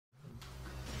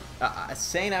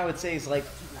Sane, I would say, is like,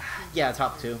 yeah,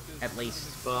 top 2 at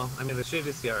least. Well, I mean, the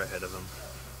JDCR ahead of him.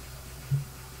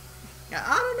 Yeah,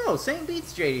 I don't know. Sane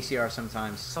beats JDCR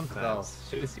sometimes. Sometimes.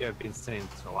 JDCR beats Sane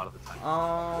a lot of the time.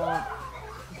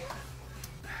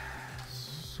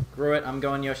 Screw it. I'm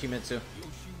going Yoshimitsu.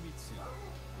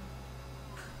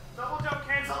 Double jump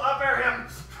cancel up air him.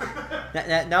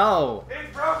 No.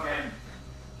 It's broken.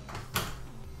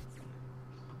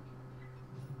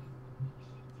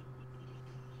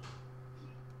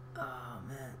 Oh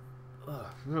man. Ugh.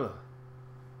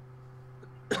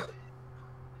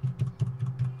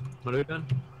 What are we doing?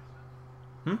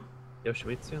 Hmm?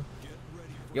 Yoshimitsu?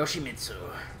 Yoshimitsu.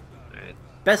 Alright.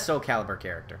 Best Soul Calibur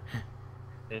character.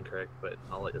 Incorrect, but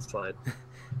I'll let you slide.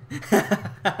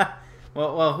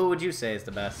 well, who would you say is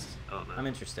the best? I don't know. I'm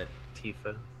interested.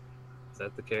 Tifa. Is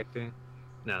that the character?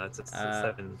 No, that's a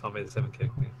 7. Probably the 7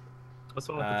 character. What's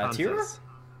the one with the Tira? Tonfas?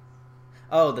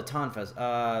 Oh, the Tonfas.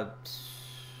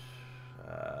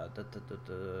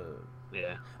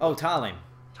 Yeah. Oh, Talim.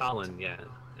 Talon, yeah.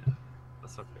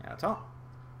 That's okay. Yeah,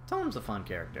 Talim's a fun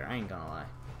character. I ain't gonna lie.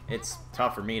 It's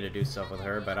tough for me to do stuff with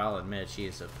her, but I'll admit she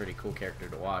is a pretty cool character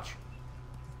to watch.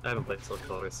 I haven't played Soul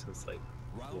Calibur since like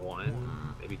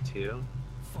 1, maybe 2.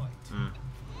 Mm.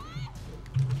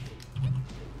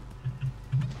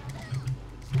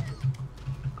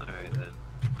 Alright then.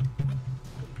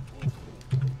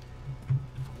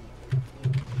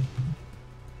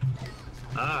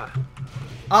 Ah!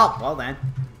 Oh, well then.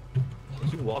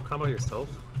 Did you wall combo yourself?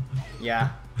 Yeah,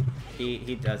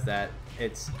 he does that.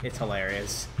 It's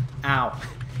hilarious. Ow.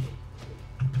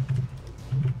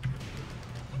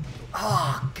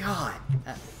 Oh God,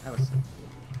 that was.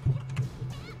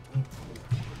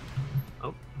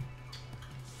 Oh.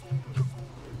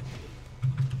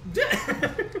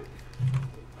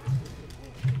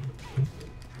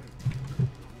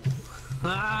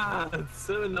 Ah, it's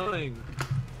so annoying.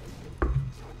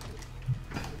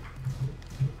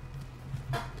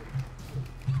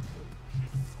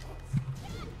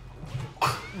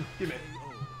 Give me.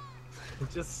 It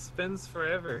just spins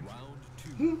forever.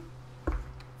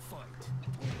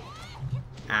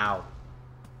 Ow.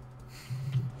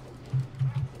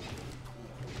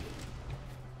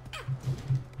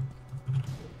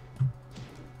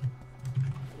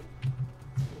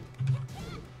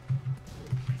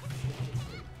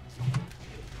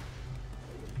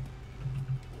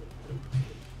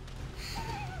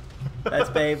 That's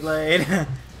Beyblade.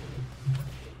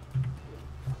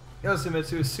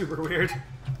 Yoshimitsu is super weird.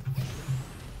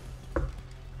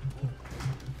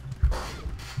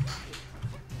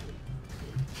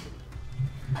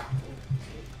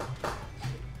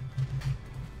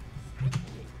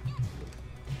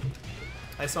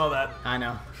 I saw that. I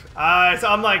know. So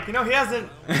I'm like, you know, he hasn't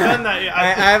done that yet.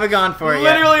 I haven't gone for it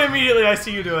yet. Literally immediately I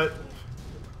see you do it.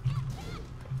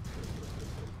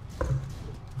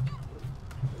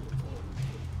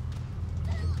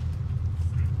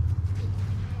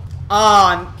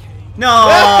 Oh, no!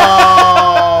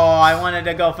 I wanted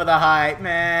to go for the hype,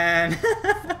 man.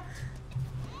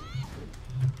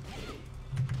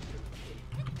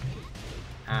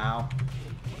 Ow.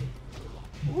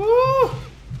 Woo!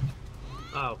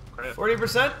 Oh, crap.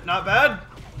 40%, not bad.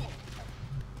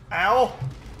 Ow.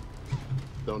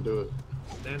 Don't do it.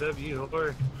 Stand up, you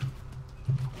whore.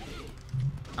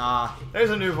 There's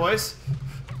a new voice.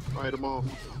 Fight them all.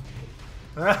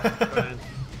 Fine.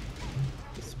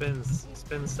 It spins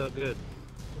so good.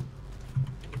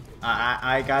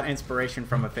 I got inspiration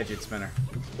from a fidget spinner.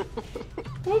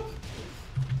 Whoop.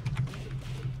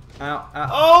 Ow, ow.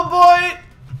 Oh boy!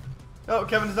 Oh,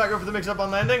 Kevin does not go for the mix-up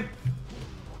on landing.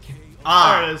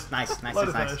 There it is. Nice, nice, Low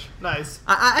to nice, nice. finish. Nice.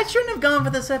 I shouldn't have gone for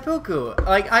the seppuku.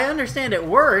 Like, I understand it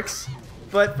works,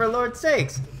 but for Lord's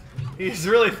sakes. He's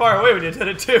really far away when you did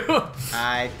it too.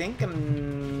 I think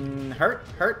I'm hurt.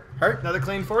 Another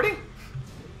clean 40?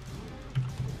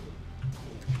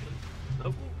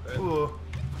 Oh, crap. Ooh.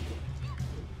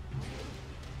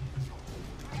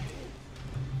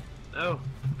 Oh.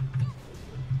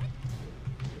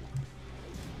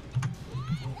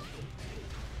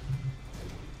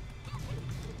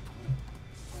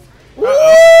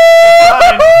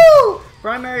 Woo!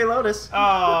 Primary Lotus. Oh,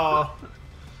 Alright,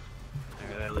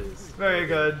 I lose. very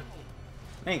good.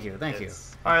 Thank you, thank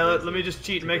It's Alright, let me just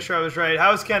cheat and make sure I was right.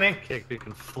 How's Kenny? kick you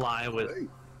can fly with Hey,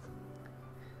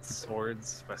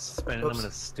 swords by spinning Oops. them in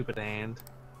a stupid hand.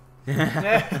 you.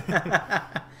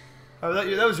 Oh,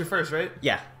 that was your first, right?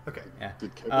 Yeah, Okay. yeah.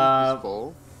 did Kevin just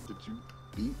fall? Did you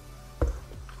beat?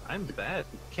 I'm bad.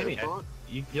 Kenny,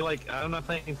 you're like, I'm not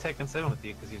playing Tekken 7 with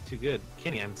you because you're too good.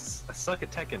 Kenny, I suck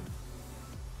at Tekken.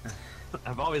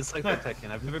 I've always sucked at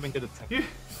Tekken. I've never been good at Tekken.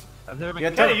 I've never been. Yeah,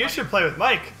 good Kenny, at you should play with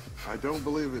Mike. I don't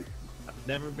believe it. I've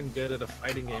never been good at a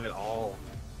fighting game at all.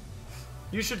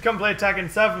 You should come play Tekken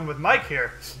 7 with Mike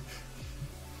here.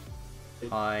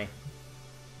 Hi.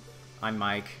 I'm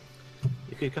Mike.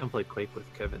 You could come play Quake with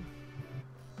Kevin.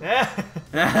 Yeah.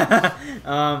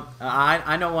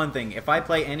 I know one thing. If I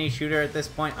play any shooter at this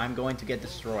point, I'm going to get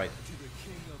destroyed.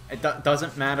 It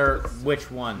doesn't matter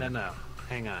which one. No,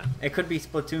 hang on. It could be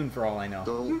Splatoon for all I know.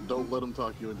 Don't let him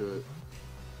talk you into it.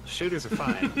 Shooters are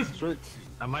fine. Strict.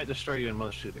 I might destroy you in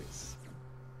most shooters.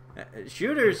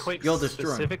 Shooters, Quake you'll destroy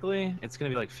 'em. specifically, it's gonna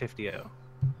be like 50-0.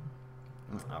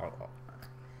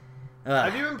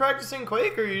 Have you been practicing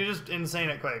Quake, or are you just insane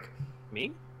at Quake?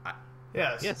 Me?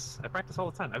 Yes. Yes, I practice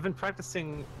all the time. I've been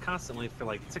practicing constantly for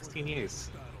like 16 years.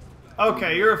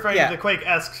 Okay, you're referring Yeah. to the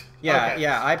Quake-esque. Yeah, okay.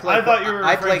 yeah. I play. I thought you were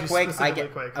I referring play to Quake. I specifically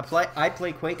get. Quake. I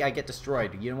play Quake. I get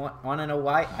destroyed. You want to know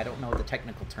why? I don't know the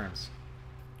technical terms.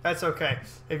 That's okay.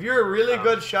 If you're a really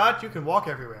good shot, you can walk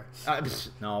everywhere.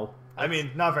 No. I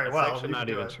mean, not very It's well. actually You not can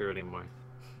do even it. true anymore.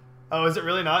 Oh, is it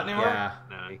really not anymore? Yeah.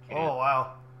 No, you can't. Oh,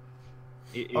 wow.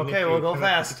 Even Okay, if we'll you go turn-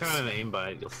 fast. If you turn on an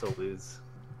aimbot, you'll still lose.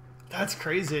 That's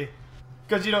crazy.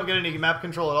 Because you don't get any map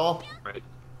control at all? Right?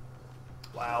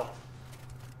 Wow.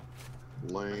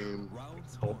 Lame.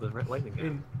 Just hold the red lightning I gun.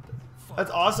 mean,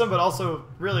 that's awesome, but also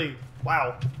really,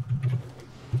 wow.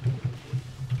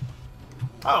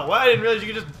 Oh, well, I didn't realize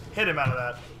you could just hit him out of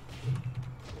that.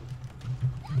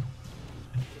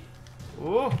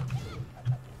 Ooh.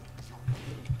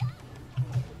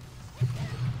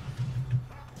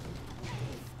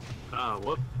 Oh,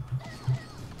 whoop.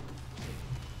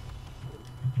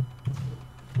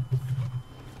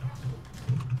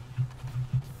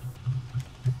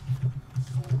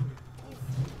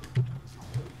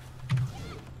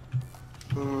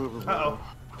 Uh-oh.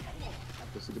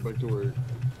 Guess I get back to work.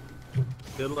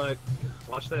 Good luck.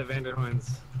 Watch that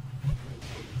Vanderhorns.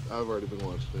 I've already been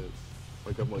watching it.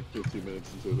 Like I'm like 15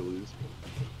 minutes into it at least.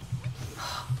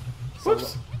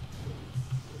 Whoops.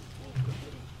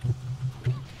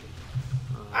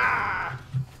 Ah.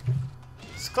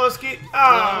 Sklowski.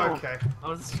 Ah, No. okay.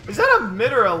 Oh, this Is that a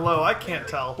mid or a low? I can't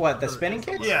tell. What, the spinning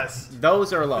kicks? Yes.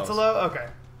 Those are lows. It's a low? Okay.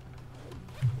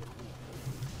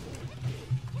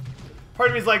 Part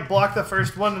of me's like block the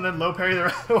first one and then low parry the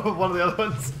one of the other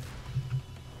ones.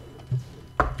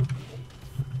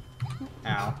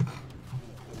 Ow.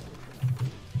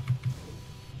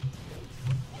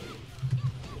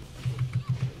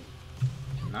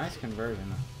 Nice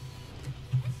conversion.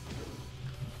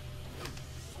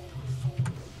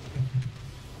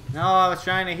 No, I was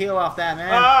trying to heal off that,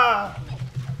 man. Ah!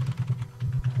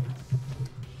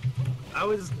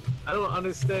 I don't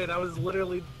understand. I was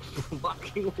literally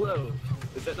blocking low.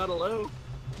 Is that not a low?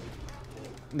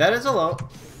 That is a low.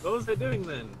 What was I doing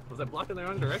then? Was I blocking the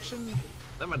wrong direction?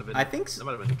 That might have been. I think so. That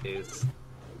might have been the case.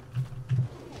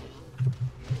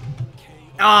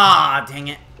 Ah, dang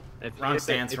it. If you Wrong hit the-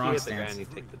 stance, if you wrong hit the ground, stance. you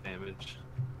take the damage.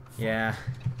 Yeah.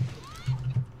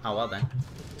 Oh, well then.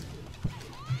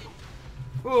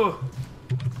 Ooh.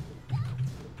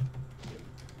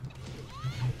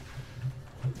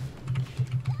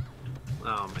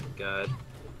 Oh my god.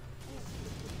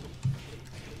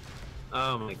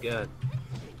 Oh my god.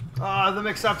 Ah, the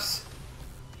mix-ups.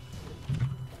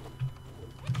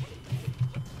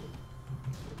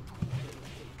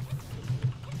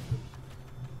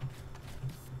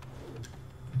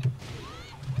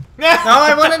 No,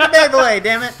 I wanted the Beyblade,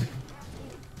 damn it.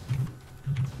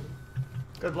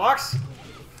 Good blocks.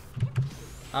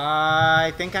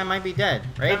 I think I might be dead.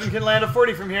 Right? Evan can land a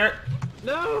 40 from here.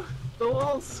 No! The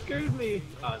wall screwed me!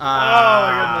 Oh,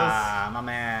 Ah, my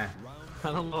man.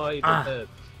 I don't know how you did Ah. that.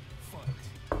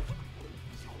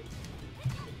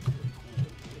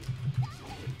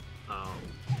 Oh.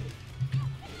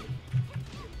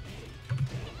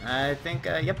 I think,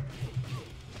 yep.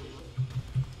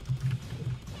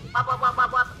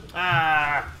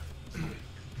 Ah.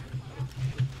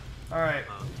 Alright.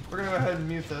 We're gonna go ahead and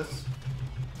mute this.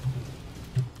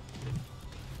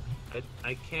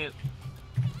 I can't.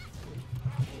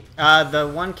 The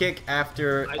one kick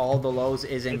after all the lows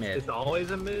is a mid. It's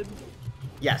always a mid?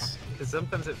 Yes. Because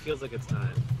sometimes it feels like it's not.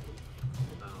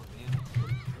 Oh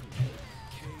man.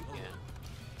 Yeah.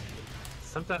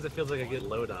 Sometimes it feels like I get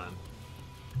load on.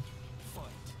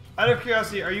 Out of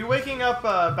curiosity, are you waking up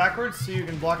backwards so you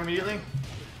can block immediately?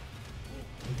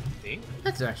 Me?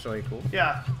 That's actually cool.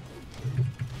 Yeah.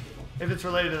 If it's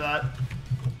related to that.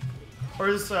 Or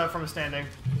is this from a standing?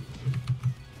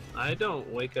 I don't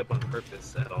wake up on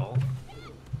purpose at all.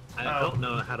 I Oh. don't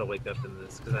know how to wake up in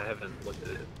this because I haven't looked at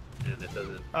it, and it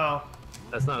doesn't. Oh.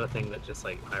 That's not a thing that just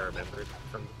like I remembered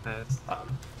from the past.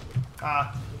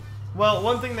 Ah. Well,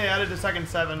 one thing they added to Tekken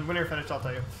 7, when you're finished, I'll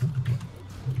tell you.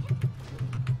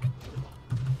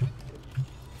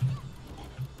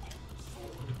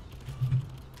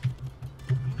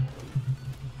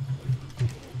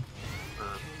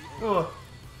 Ooh.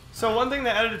 So one thing they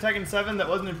added to Tekken 7 that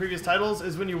wasn't in previous titles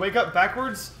is when you wake up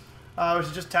backwards, which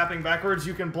is just tapping backwards,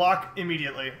 you can block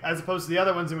immediately, as opposed to the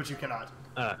other ones in which you cannot.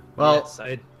 Well, yes,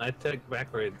 I took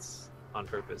backwards on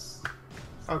purpose.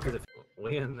 Okay.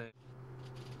 Way in there.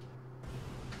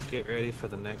 Get ready for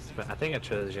the next. I think I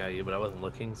chose Xiaoyu, but I wasn't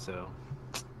looking, so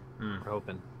we're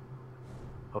hoping.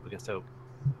 Hope against hope.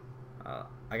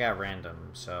 I got random,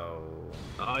 so.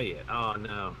 Oh yeah. Oh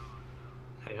no.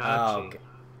 Hey, oh, okay.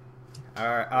 All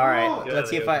right. Let's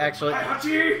see if I actually. Hey,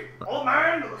 Hachi! Old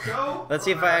man, let's go. Let's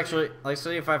see if I actually. Let's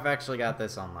see if I've actually got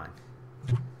this online.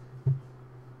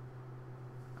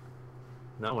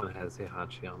 No one has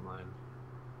Heihachi online.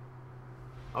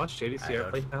 I watch JDCR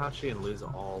play Heihachi and lose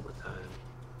all the time.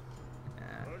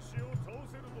 Yeah.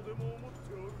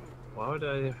 Why would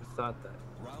I have thought that?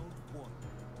 Round 1.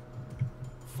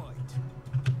 Fight.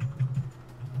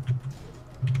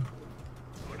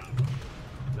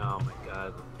 Oh my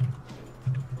god.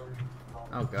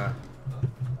 Oh god.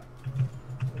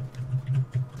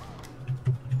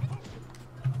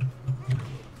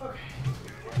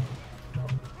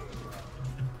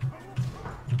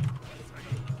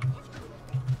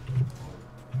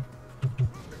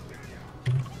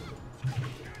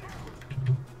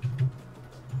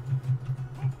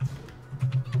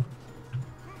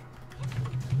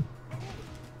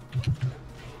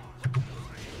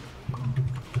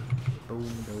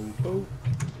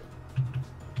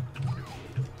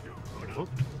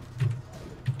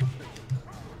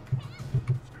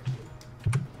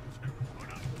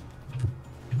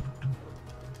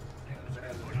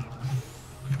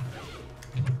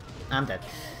 I'm dead.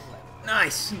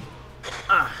 Nice.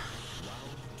 Ah.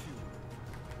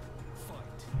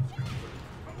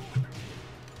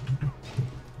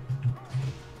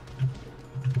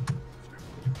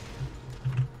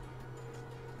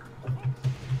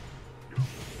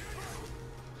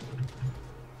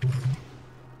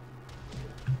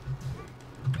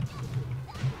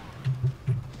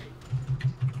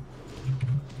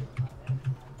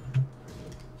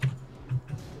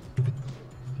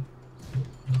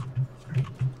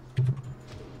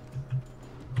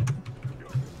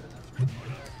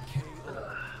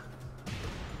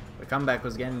 Comeback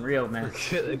was getting real, man.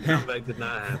 The comeback did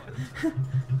not happen.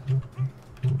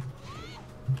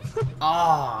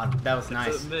 Oh, that was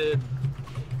nice. Mid.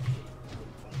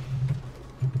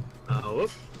 Oh,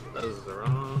 whoop. That was the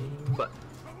wrong button.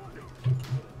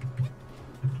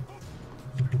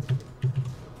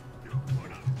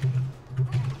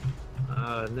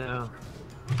 Oh, no.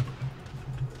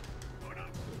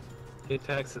 He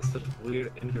attacks at such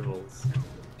weird intervals.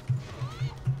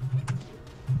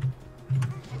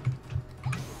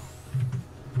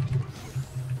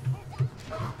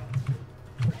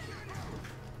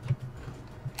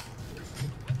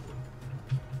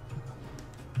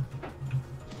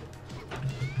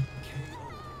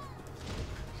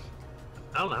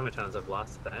 I don't know how many times I've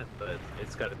lost that, but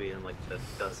it's got to be in like the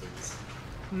dozens.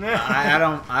 I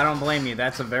don't blame you.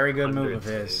 That's a very good move of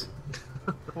his.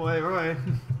 Wait. Round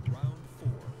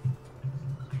 4.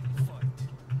 Fight.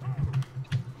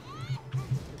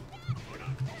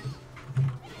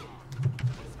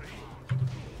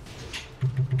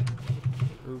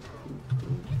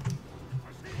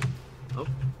 Oh.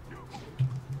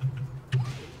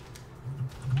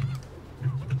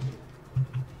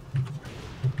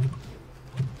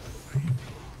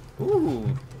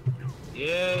 Ooh.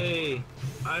 Yay!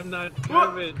 I'm not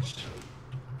garbage.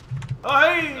 Oh,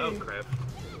 hey! Oh crap.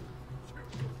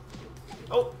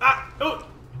 Oh, oh!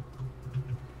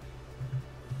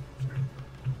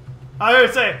 I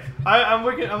would say, I'm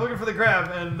looking for the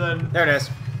grab, and then There it is.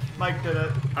 Mike did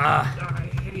it. Ah. I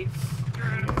hate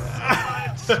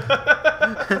grabs so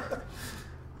much.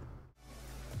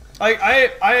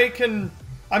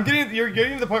 You're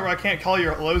getting to the point where I can't call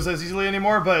your lows as easily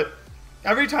anymore, but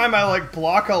every time I like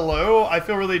block a low, I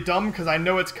feel really dumb because I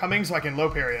know it's coming, so I can low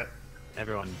parry it.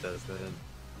 Everyone does that.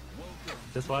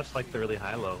 Just watch like the really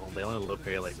high low. They only low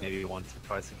parry like maybe once or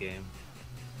twice a game.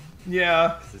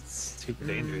 Yeah. 'Cause it's super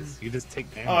dangerous. You just take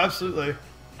damage. Oh, absolutely.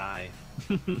 Die.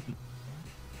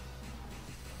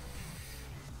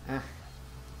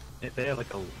 If they have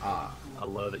like a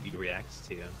low that you react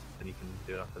to, then you can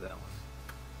do it off of that one.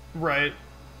 Right.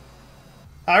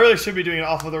 I really should be doing it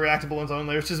off of the reactable ones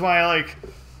only, which is why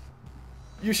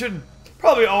you should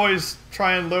probably always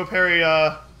try and low parry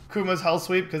Kuma's Hell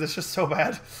Sweep because it's just so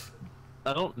bad.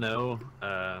 I don't know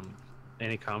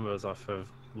any combos off of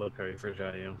low parry for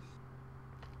Jayu.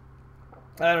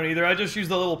 I don't either. I just use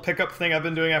the little pickup thing I've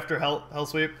been doing after Hell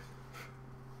Sweep.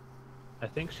 I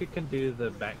think she can do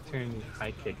the back turn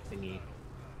high kick thingy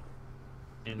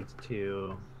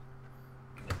into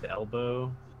the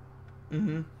elbow,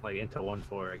 like into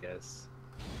 1-4, I guess,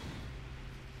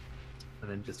 and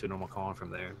then just do a normal call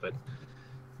from there. But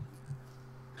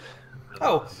I don't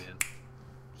know, man.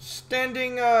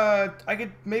 Standing. I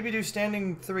could maybe do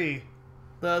standing 3,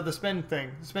 the spin thing,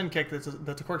 spin kick. That's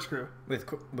a corkscrew.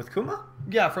 With Kuma?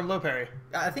 Yeah, from low parry.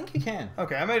 I think you can.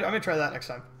 Okay, I may try that next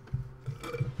time.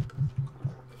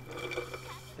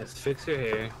 Just fix your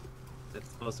hair. That's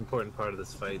the most important part of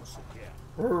this fight.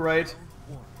 Right.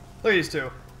 Look at these two.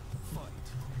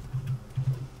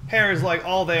 Hair is like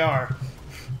all they are.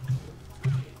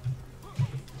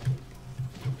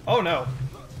 Oh no.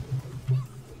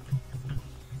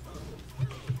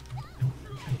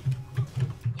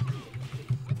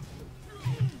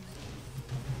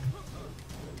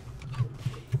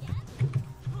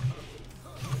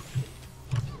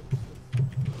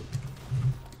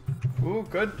 Ooh,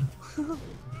 good.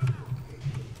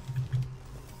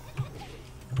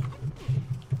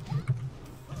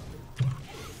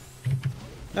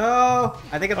 No,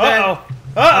 I think I'm dead. Uh-oh.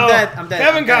 I'm dead. I'm dead.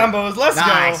 Kevin I'm dead. combos. Let's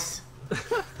Nice.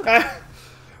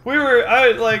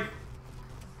 go.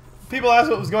 People asked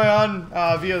what was going on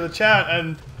via the chat,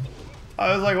 and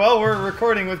I was like, well, we're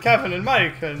recording with Kevin and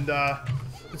Mike, and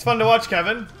it's fun to watch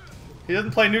Kevin. He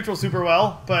doesn't play neutral super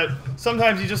well, but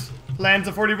sometimes he just lands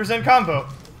a 40% combo.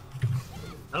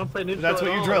 I don't play neutral. That's at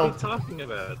what you all. drilled. What are you talking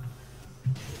about?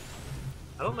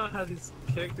 I don't know how these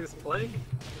characters play.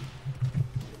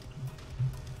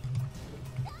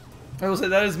 I will say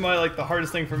that is the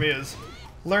hardest thing for me is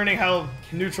learning how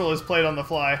neutral is played on the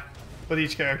fly with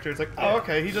each character. It's like, oh,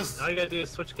 okay, he just... All you gotta do is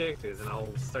switch characters and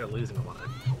I'll start losing a lot.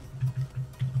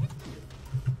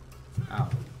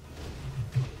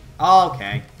 Oh.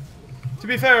 Okay. To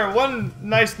be fair, one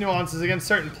nice nuance is against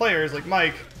certain players, like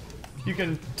Mike, you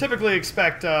can typically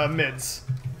expect mids.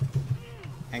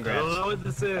 And I don't grabs. know what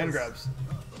this is. And grabs.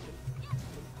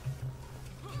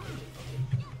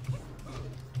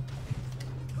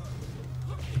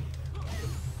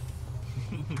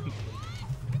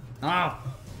 Oh.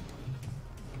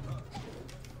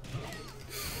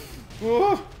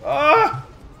 Ooh, ah!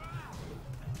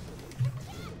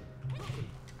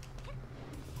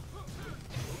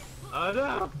 Oh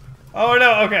no! Oh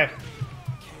no, okay.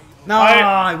 No,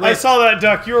 I wish. saw that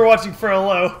duck. You were watching for a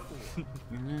low.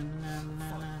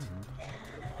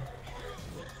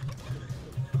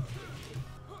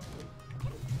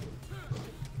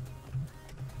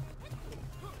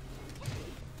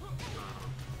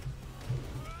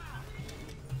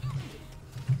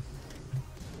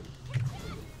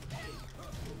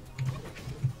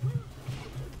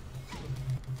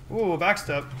 Ooh,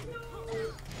 backstep.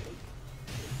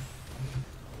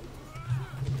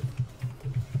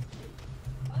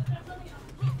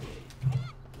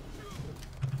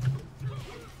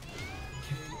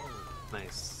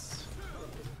 Nice.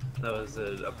 That was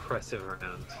an oppressive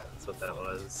round. That's what that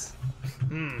was.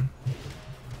 Hmm.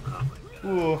 Oh my god.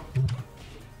 Ooh.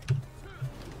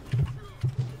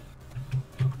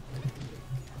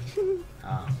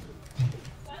 Oh.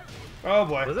 Oh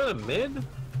boy. Was that a mid?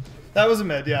 That was a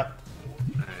mid, yeah.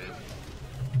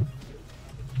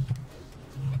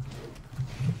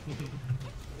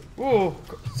 Alright. Ooh,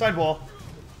 sidewall.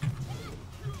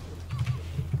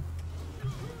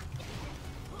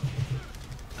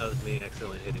 That was me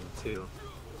accidentally hitting 2.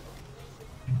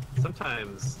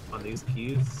 Sometimes on these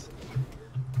keys,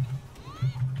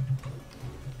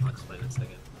 I'll explain in a second.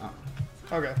 Oh.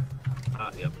 Okay.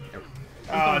 Yep. Oh,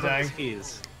 Sometimes on dang. these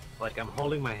keys, like I'm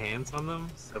holding my hands on them,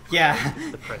 so Yeah.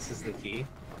 the press is the key.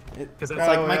 It's Because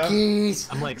like Oh, my yeah. keys.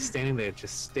 I'm like standing there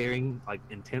just staring like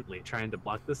intently, trying to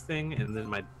block this thing, and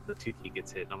then the 2 key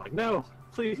gets hit, and I'm like, no,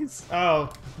 please. Oh,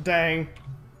 dang.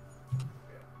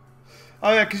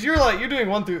 Oh yeah, because you're doing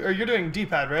 1 through, or you're doing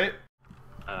D-pad, right?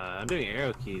 I'm doing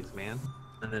arrow keys, man,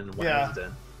 and then Yeah.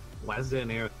 WASDA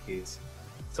and arrow keys.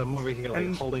 So I'm over here like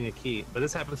And- holding a key, but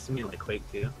this happens to me like Quake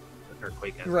too, or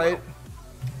Quake as Right. well.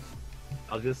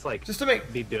 I'll just like Just to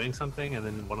make... be doing something, and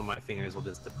then one of my fingers will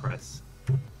just depress.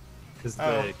 Because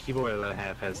Oh. the keyboard that I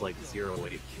have has like 0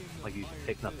 weight, like you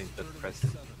take nothing to press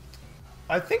it.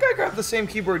 I think I grabbed the same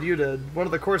keyboard you did. One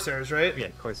of the Corsairs, right? Yeah,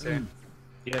 Corsair.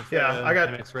 You have Yeah, I got-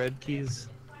 MX Red keys.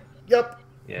 Yep.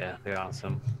 Yeah, they're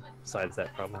awesome. Besides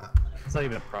that problem, it's not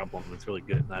even a problem. It's really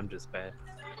good. I'm just bad.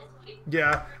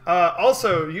 Yeah.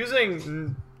 Also,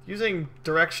 using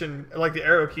direction, like the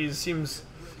arrow keys, seems...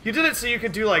 You did it so you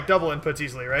could do, like, double inputs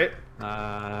easily, right?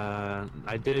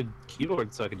 I did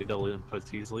keyboard so I could do double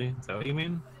inputs easily. Is that what you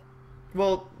mean?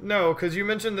 Well, no, because you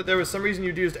mentioned that there was some reason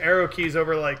you'd used arrow keys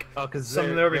over like Oh, because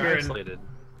something they're over here. isolated,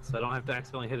 so I don't have to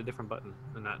accidentally hit a different button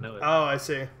and not know it. Oh, I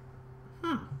see.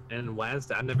 And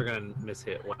WASD, I'm never gonna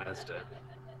mishit WASD.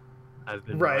 I've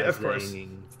been Right, of course.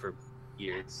 WASDing for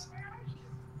years.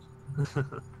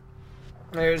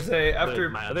 There's a But after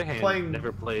my other hand playing.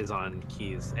 never plays on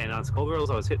keys, and on Skullgirls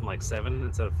I was hitting like 7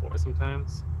 instead of 4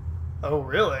 sometimes. Oh,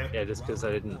 really? Yeah, just because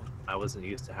I wasn't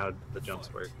used to how the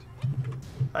jumps worked.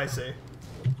 I see.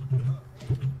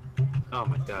 Oh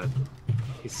my god,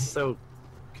 he's so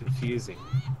confusing.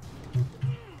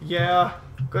 Yeah.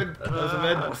 Good. That was a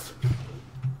mid.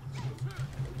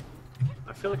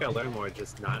 I feel like I learn more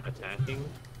just not attacking.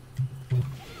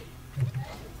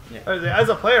 As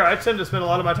a player, I tend to spend a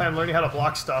lot of my time learning how to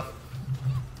block stuff.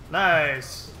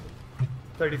 Nice.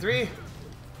 33.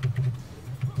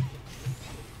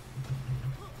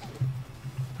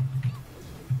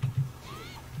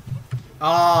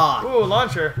 Ah! Ooh,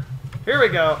 launcher. Here we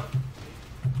go.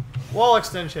 Wall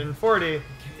extension, 40.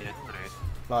 Yeah, alright.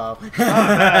 Love. Not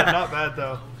bad, not bad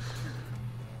though.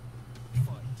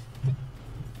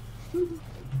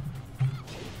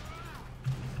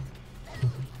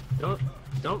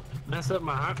 Don't mess up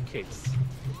my hotcakes.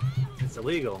 It's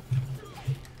illegal.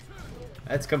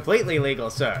 That's completely legal,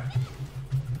 sir.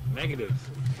 Negative.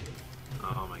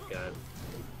 Oh my god.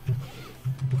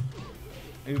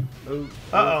 Ooh, ooh,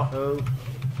 Uh-oh.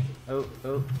 oh,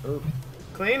 oh, oh.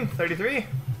 Clean, 33.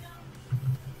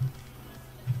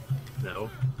 No.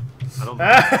 I don't.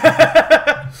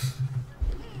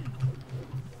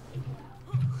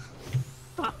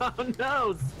 Oh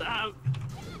no! Stop!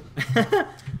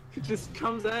 It just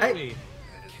comes at me.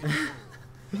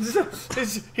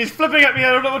 He's flipping at me,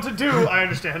 I don't know what to do. I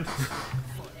understand.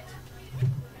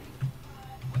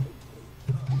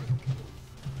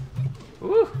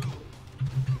 Ooh.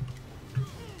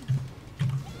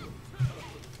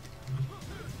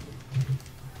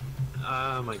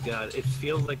 Oh my god, it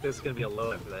feels like there's gonna be a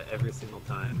low after that every single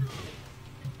time.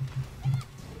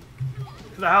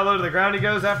 Is that how low to the ground he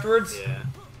goes afterwards?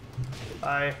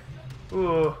 Yeah.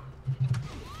 Ooh.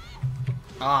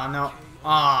 Oh, no.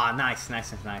 Ah, nice,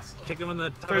 nice, nice, nice. Kick him in the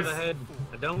top of the head.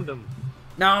 I domed him.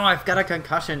 No, I've got a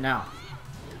concussion now.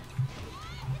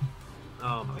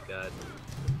 Oh my god.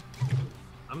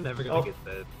 I'm never gonna get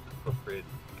that appropriate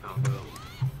combo.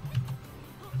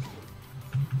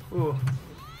 Ooh.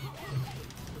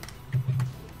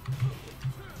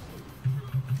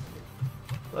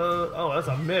 Oh, that's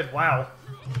a mid. Wow.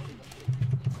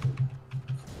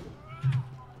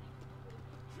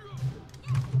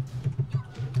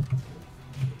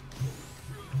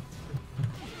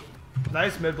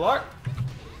 Nice mid block.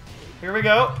 Here we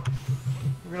go.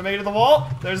 We're gonna make it to the wall.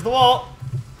 There's the wall.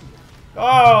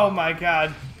 Oh my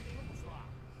god.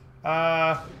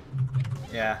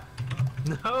 Yeah.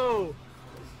 No!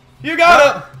 You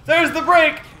got it! There's the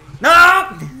break! No!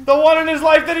 The one in his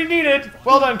life that he needed!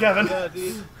 Well done, Kevin. Yeah,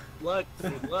 dude. Luck,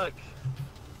 dude, luck.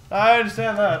 I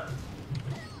understand that.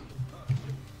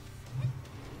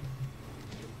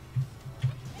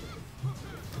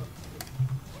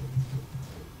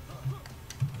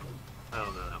 I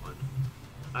don't know that one.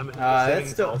 I'm that's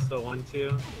it's still- also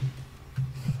 1-2.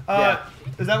 Yeah.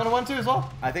 Is that one a 1-2 as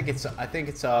well? I think it's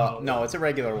no, it's a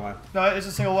regular one. No, it's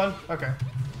a single one? Okay.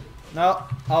 No.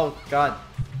 Oh, God.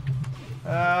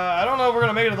 I don't know if we're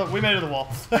gonna make it to the... We made it to the wall.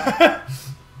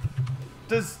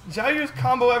 Does Jayu's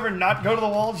combo ever not go to the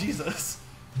wall? Jesus.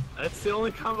 That's the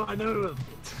only combo I know.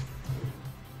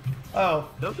 Oh.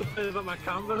 Don't complain about my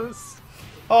combos.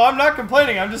 Oh, I'm not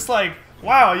complaining. I'm just like,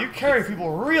 wow, you carry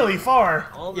people really far.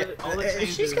 All Yeah, that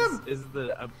changes she's got- is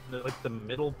the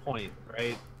middle point,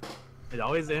 right? It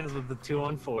always ends with the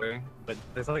 2-on-4, but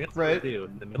there's nothing else Right. to do.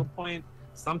 The middle point,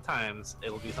 sometimes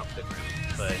it'll be something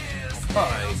different, but Oh.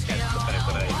 I catch the fact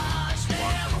that I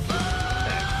walk from a